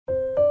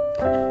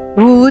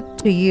Woe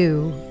to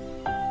you!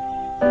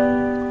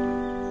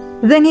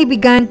 Then he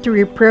began to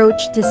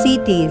reproach the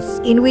cities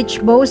in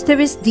which most of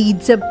his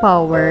deeds of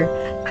power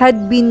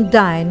had been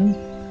done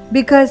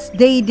because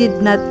they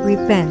did not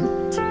repent.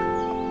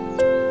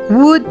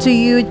 Woe to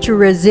you,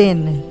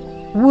 Chorazin!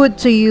 Woe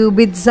to you,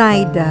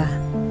 Bethsaida!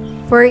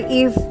 For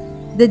if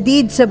the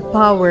deeds of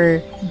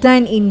power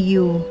done in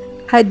you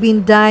had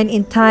been done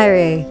in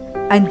Tyre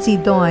and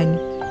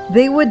Sidon,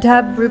 they would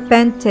have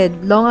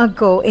repented long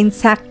ago in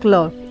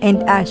sackcloth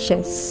and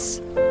ashes.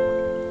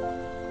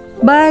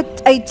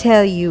 But I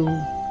tell you,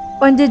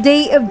 on the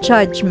day of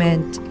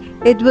judgment,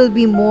 it will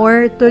be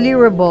more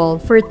tolerable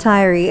for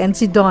Tyre and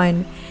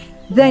Sidon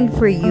than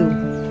for you.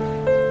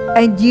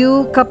 And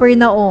you,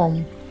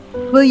 Capernaum,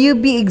 will you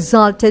be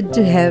exalted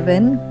to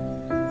heaven?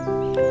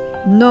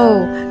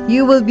 No,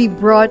 you will be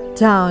brought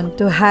down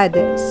to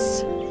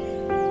Hades.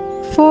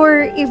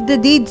 For if the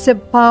deeds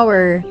of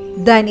power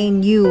done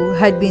in you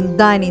had been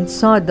done in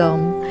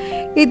Sodom,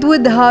 it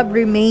would have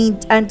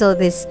remained until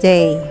this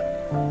day.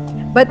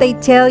 But I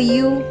tell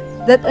you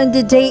that on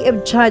the day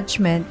of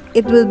judgment,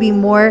 it will be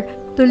more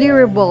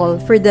tolerable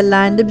for the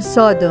land of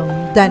Sodom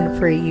than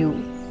for you.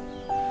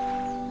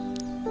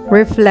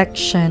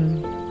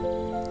 Reflection.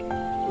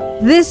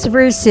 These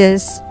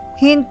verses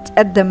hint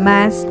at the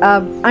mass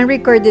of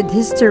unrecorded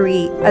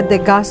history at the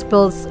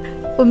Gospels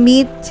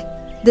omit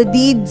the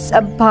deeds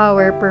of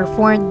power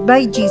performed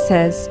by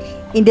Jesus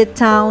in the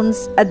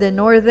towns at the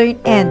northern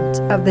end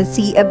of the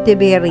Sea of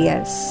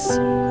Tiberias.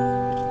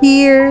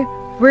 Here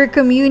were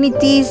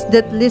communities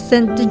that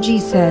listened to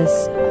Jesus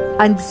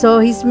and saw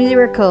his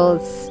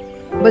miracles,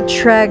 but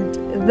shrugged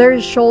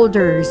their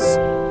shoulders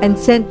and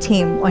sent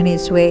him on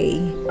his way.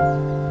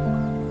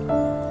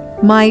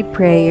 My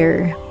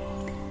prayer.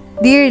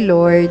 Dear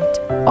Lord,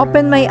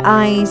 open my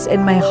eyes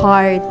and my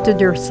heart to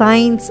the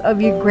signs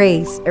of your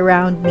grace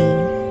around me.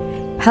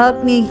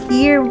 Help me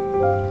hear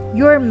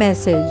your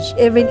message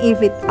even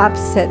if it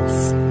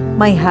upsets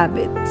my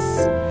habits.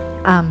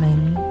 Amen.